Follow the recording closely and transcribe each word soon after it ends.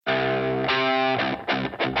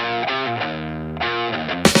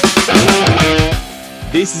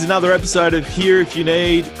This is another episode of Here If You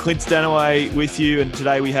Need. Clint Stanaway with you, and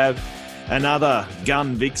today we have another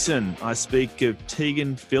gun vixen. I speak of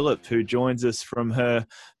Tegan Phillip, who joins us from her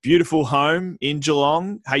beautiful home in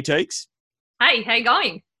Geelong. Hey, Teeks. Hey, how you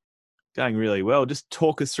going? Going really well. Just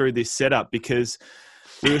talk us through this setup, because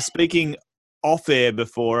we were speaking off air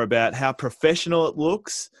before about how professional it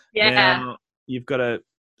looks. Yeah. Now, you've got a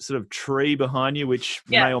sort of tree behind you, which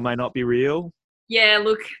may or may not be real. Yeah,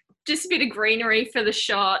 look, just a bit of greenery for the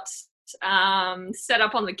shot, set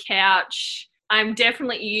up on the couch. I'm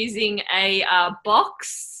definitely using a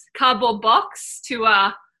cardboard box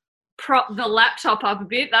to prop the laptop up a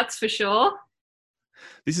bit, that's for sure.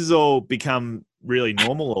 This has all become really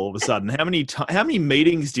normal all of a sudden. How many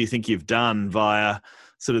meetings do you think you've done via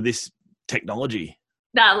sort of this technology?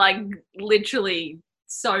 That, like, literally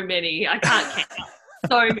so many. I can't count.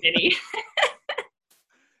 So many.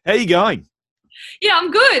 How are you going? Yeah,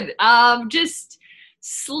 I'm good. Just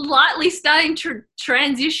slightly starting to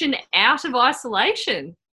transition out of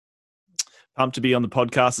isolation. Pumped to be on the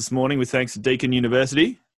podcast this morning with thanks to Deakin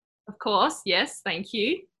University. Of course, yes, thank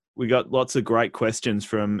you. We got lots of great questions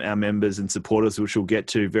from our members and supporters, which we'll get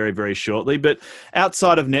to very, very shortly. But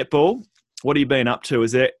outside of netball, what have you been up to?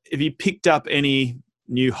 Have you picked up any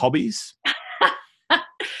new hobbies?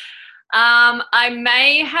 I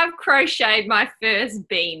may have crocheted my first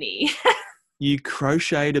beanie. You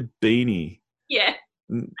crocheted a beanie? Yeah.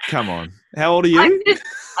 Come on. How old are you?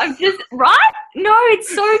 I'm just right? No,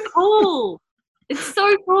 it's so cool. It's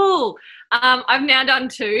so cool. I've now done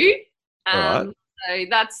two. Right.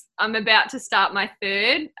 So I'm about to start my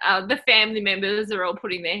third. The family members are all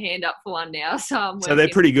putting their hand up for one now. So they're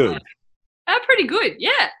pretty good. They're pretty good,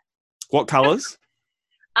 yeah. What colours?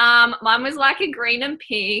 Mine was like a green and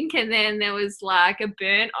pink, and then there was like a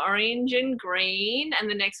burnt orange and green, and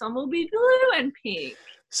the next one will be blue and pink.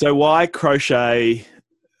 So why crochet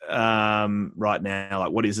right now?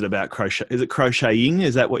 Like, what is it about crochet? Is it crocheting?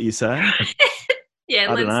 Is that what you say?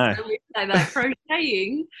 Yeah, I don't know. Say that.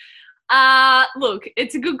 Crocheting. Look,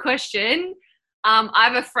 it's a good question. I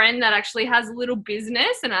have a friend that actually has a little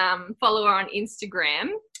business, and follow her on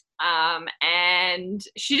Instagram. And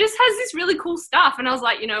she just has this really cool stuff. And I was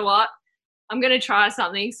like, you know what? I'm going to try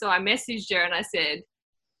something. So I messaged her and I said,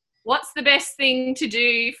 what's the best thing to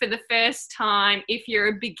do for the first time if you're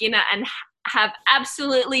a beginner and have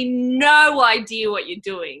absolutely no idea what you're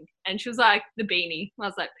doing? And she was like, the beanie. I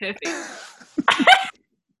was like, perfect.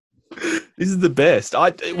 This is the best.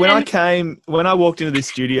 When I walked into this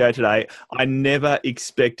studio today, I never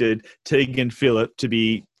expected Tegan Phillip to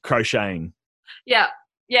be crocheting. Yeah.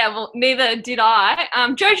 Yeah, well, neither did I.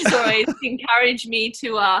 Joe just always encouraged me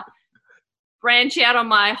to branch out on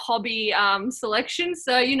my hobby selection.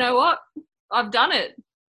 So you know what? I've done it.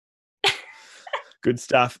 Good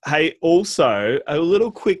stuff. Hey, also, a little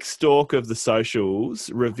quick stalk of the socials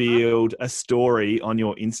revealed a story on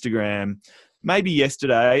your Instagram, maybe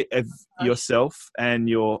yesterday, of yourself and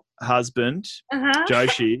your husband,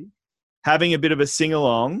 Joshi, having a bit of a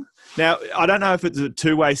sing-along. Now, I don't know if it's a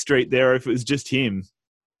two-way street there or if it was just him.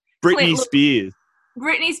 Britney Spears.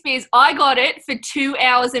 Britney Spears. I got it for 2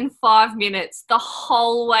 hours and 5 minutes the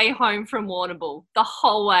whole way home from Warrnambool. The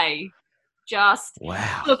whole way.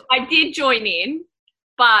 Wow. Look, I did join in,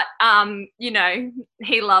 but you know,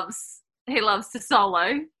 he loves to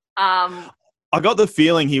solo. I got the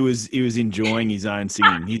feeling he was enjoying his own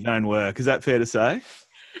singing, his own work. Is that fair to say?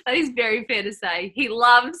 That is very fair to say. He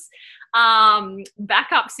loves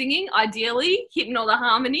backup singing, ideally, hitting all the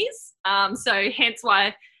harmonies. So hence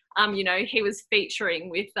why you know, he was featuring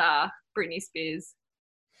with Britney Spears.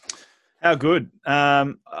 How good.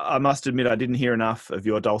 I must admit I didn't hear enough of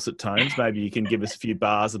your dulcet tones. Maybe you can give us a few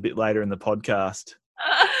bars a bit later in the podcast.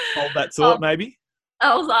 Hold that thought, maybe?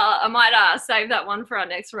 I might save that one for our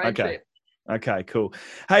next road trip. Okay, cool.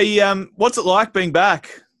 Hey, what's it like being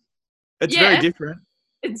back? It's very different.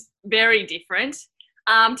 It's very different.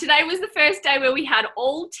 Today was the first day where we had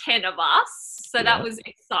all 10 of us, so that was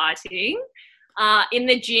exciting. In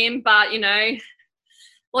the gym, but, you know,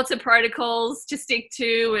 lots of protocols to stick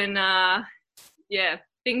to and,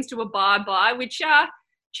 things to abide by, which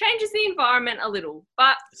changes the environment a little.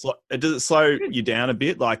 But does it slow you down a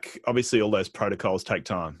bit? Like, obviously, all those protocols take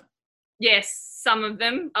time. Yes, some of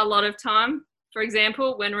them, a lot of time. For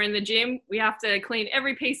example, when we're in the gym, we have to clean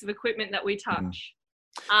every piece of equipment that we touch.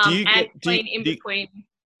 Clean in between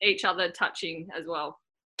each other touching as well.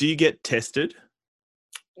 Do you get tested?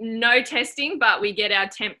 No testing, but we get our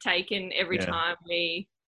temp taken every time we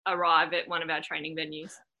arrive at one of our training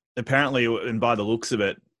venues. Apparently, and by the looks of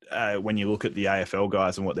it, when you look at the AFL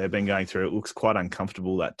guys and what they've been going through, it looks quite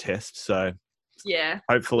uncomfortable, that test. So Yeah.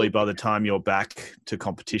 Hopefully by the time you're back to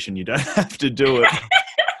competition, you don't have to do it.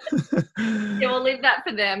 Yeah, we'll leave that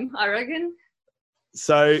for them, I reckon.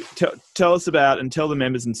 So tell us about, and tell the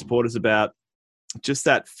members and supporters about just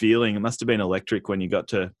that feeling. It must have been electric when you got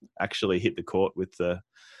to actually hit the court with the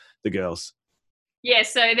girls. Yeah,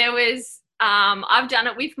 so there was, I've done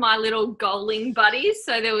it with my little goaling buddies.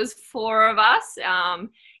 So there was 4 of us,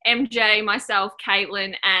 MJ, myself,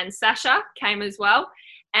 Caitlin, and Sasha came as well.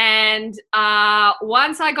 And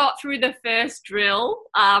once I got through the first drill,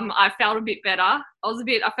 I felt a bit better. I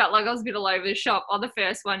felt like I was a bit all over the shop on the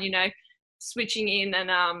first one, switching in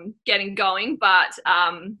and getting going. But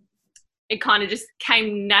it kind of just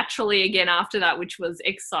came naturally again after that, which was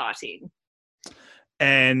exciting.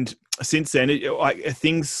 And since then, are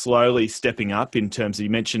things slowly stepping up in terms of, you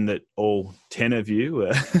mentioned that all 10 of you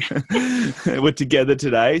were together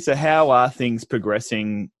today. So how are things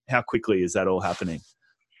progressing? How quickly is that all happening?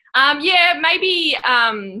 Yeah, maybe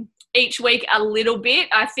each week a little bit.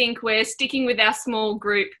 I think we're sticking with our small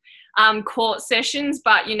group court sessions,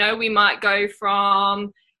 but, we might go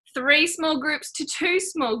from 3 small groups to 2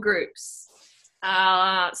 small groups.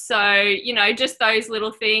 So, just those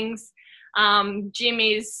little things. Gym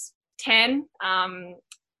is 10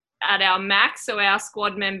 at our max, so our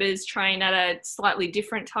squad members train at a slightly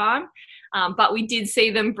different time. But we did see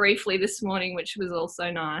them briefly this morning, which was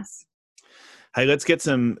also nice. Hey, let's get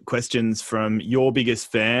some questions from your biggest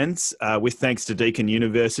fans. With thanks to Deakin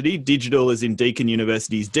University. Digital is in Deakin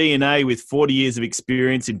University's DNA with 40 years of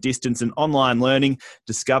experience in distance and online learning.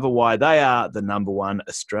 Discover why they are the #1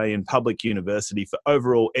 Australian public university for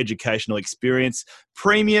overall educational experience.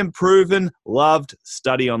 Premium, proven, loved.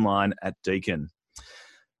 Study online at Deakin.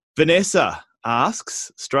 Vanessa asks,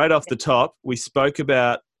 straight off the top, we spoke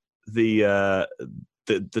about the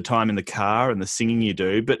time in the car and the singing you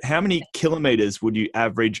do, but how many kilometres would you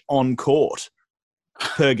average on court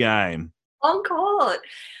per game? On court?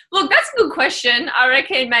 Look, that's a good question. I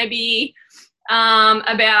reckon maybe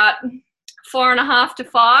about 4.5 to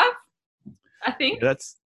 5, I think. Yeah,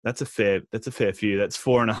 that's a fair few. That's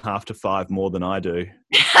 4.5 to 5 more than I do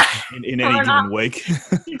in any given week.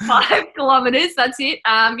 5 kilometres, that's it.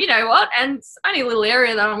 You know what? And it's only a little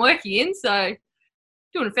area that I'm working in, so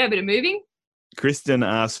doing a fair bit of moving. Kristen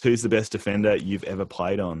asks, who's the best defender you've ever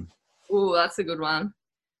played on? Ooh, that's a good one.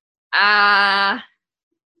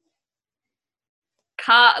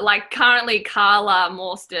 Currently Carla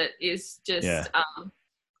Morstead is just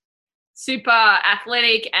super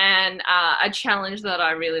athletic and a challenge that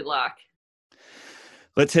I really like.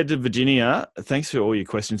 Let's head to Virginia. Thanks for all your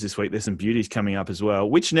questions this week. There's some beauties coming up as well.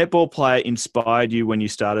 Which netball player inspired you when you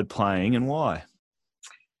started playing and why?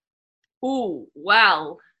 Ooh,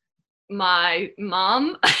 well, my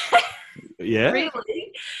mum. Yeah.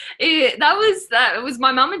 Really? It was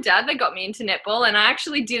my mum and dad that got me into netball, and I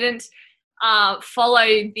actually didn't follow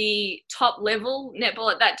the top level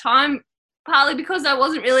netball at that time, partly because I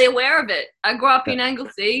wasn't really aware of it. I grew up in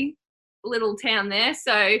Anglesea, little town there,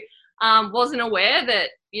 so wasn't aware that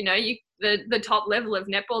the top level of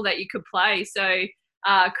netball that you could play. So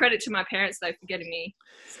credit to my parents though for getting me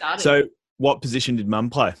started. So what position did mum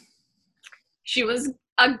play? She was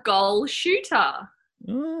a goal shooter.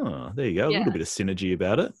 Oh, there you go. Yeah. A little bit of synergy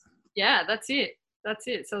about it. Yeah, that's it.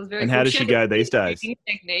 So it was very. And how does she go these days?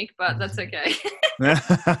 Technique, but that's okay.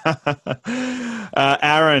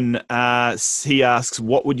 Aaron, he asks,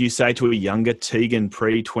 what would you say to a younger Tegan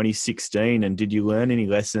pre-2016? And did you learn any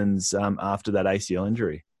lessons after that ACL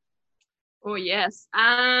injury? Oh, yes.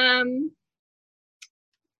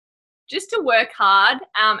 Just to work hard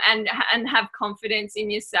and have confidence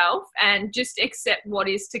in yourself and just accept what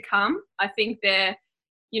is to come. I think they're,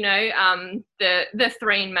 the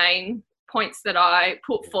 3 main points that I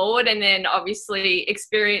put forward. And then obviously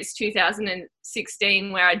experience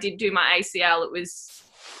 2016 where I did do my ACL.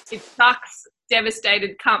 It sucks,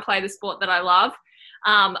 devastated, can't play the sport that I love.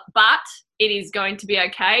 But it is going to be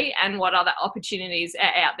okay. And what other opportunities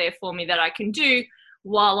are out there for me that I can do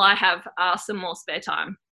while I have some more spare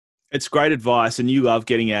time. It's great advice, and you love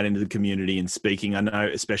getting out into the community and speaking. I know,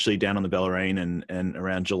 especially down on the Bellarine and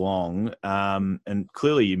around Geelong, and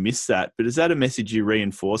clearly you miss that. But is that a message you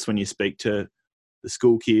reinforce when you speak to the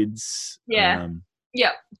school kids? Yeah,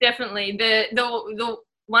 definitely. The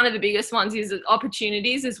one of the biggest ones is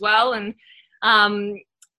opportunities as well, and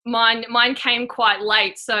mine came quite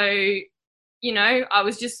late. So I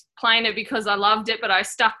was just playing it because I loved it, but I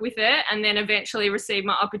stuck with it, and then eventually received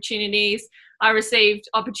my opportunities. I received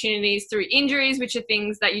opportunities through injuries, which are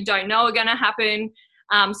things that you don't know are going to happen.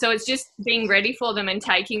 So it's just being ready for them and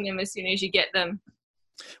taking them as soon as you get them.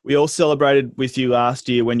 We all celebrated with you last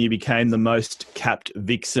year when you became the most capped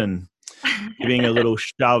Vixen giving a little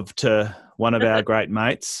shove to one of our great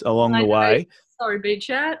mates along the way. Sorry, Big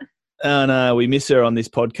Chat. And we miss her on this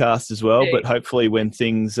podcast as well. But hopefully when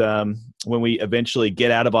we eventually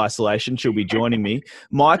get out of isolation, she'll be joining me.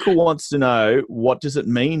 Michael wants to know, what does it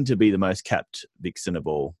mean to be the most capped vixen of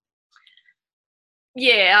all?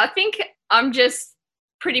 Yeah, I think I'm just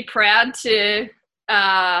pretty proud to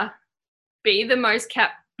be the most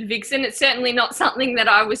capped vixen. It's certainly not something that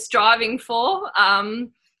I was striving for.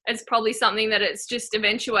 It's probably something that it's just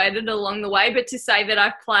eventuated along the way. But to say that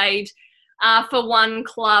I've played for one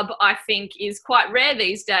club, I think is quite rare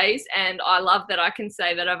these days. And I love that I can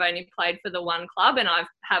say that I've only played for the one club, and I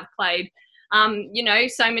have played,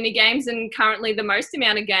 so many games, and currently the most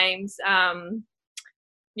amount of games,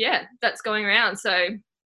 that's going around. So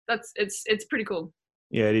it's pretty cool.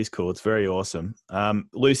 Yeah, it is cool. It's very awesome.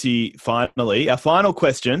 Lucy, finally, our final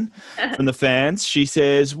question from the fans. She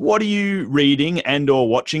says, what are you reading and or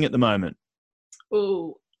watching at the moment?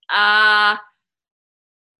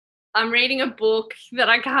 I'm reading a book that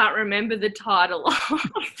I can't remember the title of.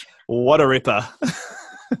 What a ripper.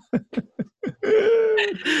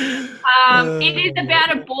 It is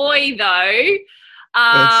about a boy, though.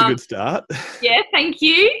 That's a good start. Yeah, thank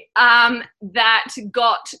you. That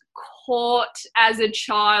got caught as a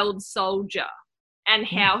child soldier and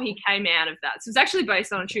how he came out of that. So it's actually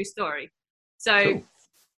based on a true story. So cool.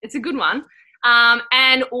 It's a good one.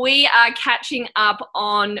 And we are catching up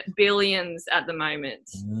on Billions at the moment.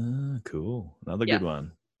 Cool. Another good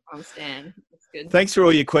one. I'm Stan. That's good. Thanks for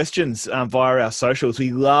all your questions via our socials.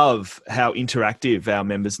 We love how interactive our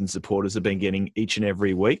members and supporters have been getting each and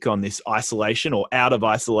every week on this isolation or out of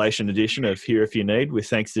isolation edition of Here If You Need, with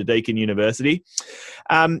thanks to Deakin University.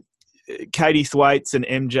 Katie Thwaites and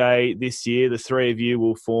MJ this year, the three of you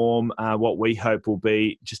will form what we hope will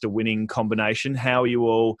be just a winning combination. How are you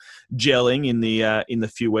all gelling in the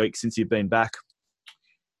few weeks since you've been back?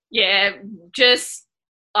 Yeah, just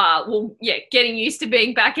getting used to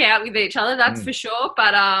being back out with each other, that's for sure.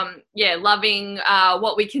 But loving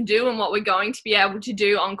what we can do and what we're going to be able to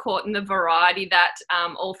do on court, and the variety that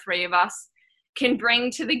all three of us can bring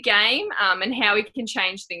to the game, and how we can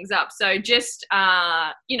change things up. So just,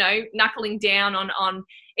 knuckling down on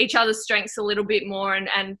each other's strengths a little bit more,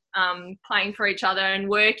 and playing for each other and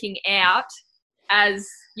working out as,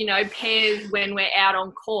 pairs when we're out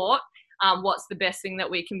on court, what's the best thing that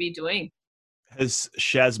we can be doing. Has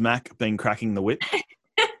Shaz Mack been cracking the whip?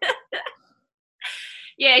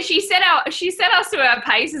 Yeah, she set us to our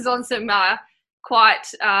paces on some quite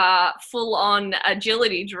full-on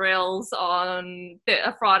agility drills on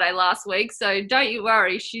a Friday last week. So don't you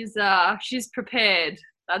worry, she's prepared.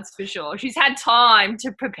 That's for sure. She's had time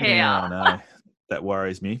to prepare. Yeah, I know. That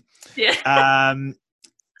worries me. Yeah.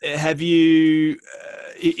 Have you,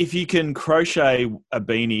 if you can crochet a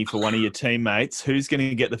beanie for one of your teammates, who's going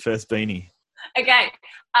to get the first beanie? Okay.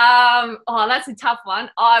 That's a tough one.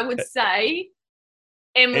 I would say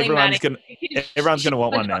Emily Mannix. Everyone's going to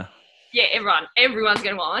want one now. Yeah, everyone's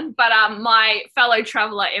going to want one. But my fellow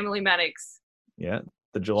traveller, Emily Mannix. Yeah,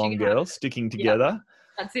 the Geelong girls sticking together.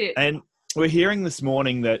 That's it. And we're hearing this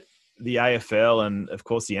morning that the AFL and, of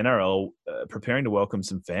course, the NRL are preparing to welcome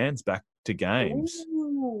some fans back to games.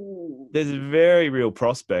 Ooh. There's a very real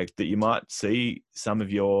prospect that you might see some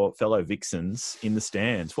of your fellow Vixens in the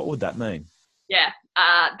stands. What would that mean? Yeah,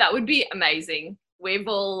 that would be amazing. We've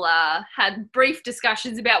all had brief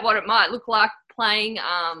discussions about what it might look like playing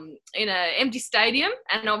in an empty stadium,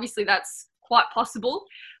 and obviously that's quite possible,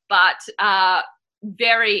 but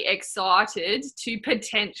very excited to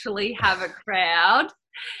potentially have a crowd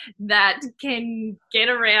that can get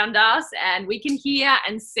around us and we can hear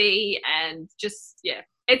and see, and just,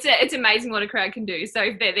 it's amazing what a crowd can do. So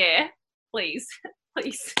if they're there, please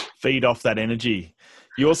feed off that energy.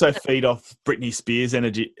 You also feed off Britney Spears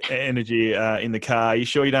energy in the car. Are you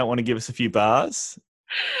sure you don't want to give us a few bars?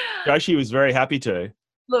 Joshi was very happy to.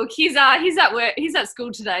 Look, he's at work. He's at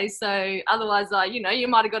school today, so otherwise, you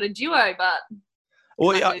might have got a duo. But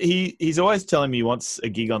well, he's always telling me he wants a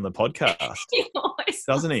gig on the podcast. He always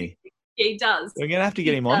doesn't he? Yeah, he does. We're gonna have to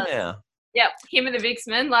get him on now. Yep, him and the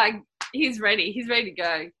Vixman. He's ready. He's ready to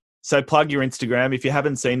go. So plug your Instagram. If you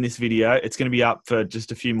haven't seen this video, it's going to be up for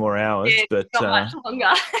just a few more hours. Yeah, but not much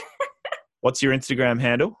longer. What's your Instagram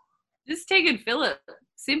handle? Just Tegan Phillip.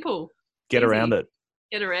 Simple. Get around it.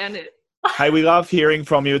 Get around it. Hey, we love hearing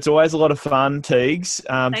from you. It's always a lot of fun, Teagues.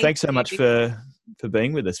 Thanks so much for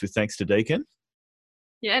being with us with Thanks to Deakin.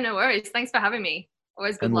 Yeah, no worries. Thanks for having me.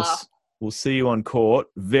 Always good laugh. We'll see you on court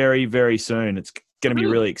very, very soon. It's going to be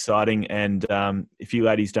really exciting. And if you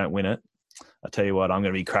ladies don't win it, I'll tell you what, I'm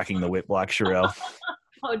going to be cracking the whip like Sherelle.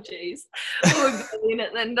 Oh, jeez. We'll go in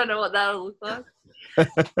it then. Don't know what that'll look like.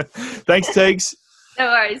 Thanks, Teags. No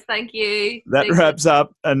worries. Thank you. That wraps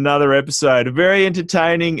up another episode. A very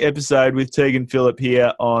entertaining episode with Tegan Phillip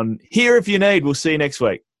here on Here If You Need. We'll see you next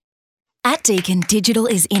week. At Deakin, digital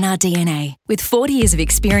is in our DNA. With 40 years of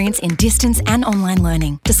experience in distance and online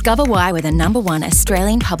learning, discover why we're the #1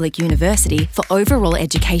 Australian public university for overall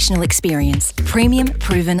educational experience. Premium,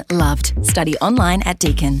 proven, loved. Study online at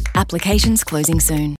Deakin. Applications closing soon.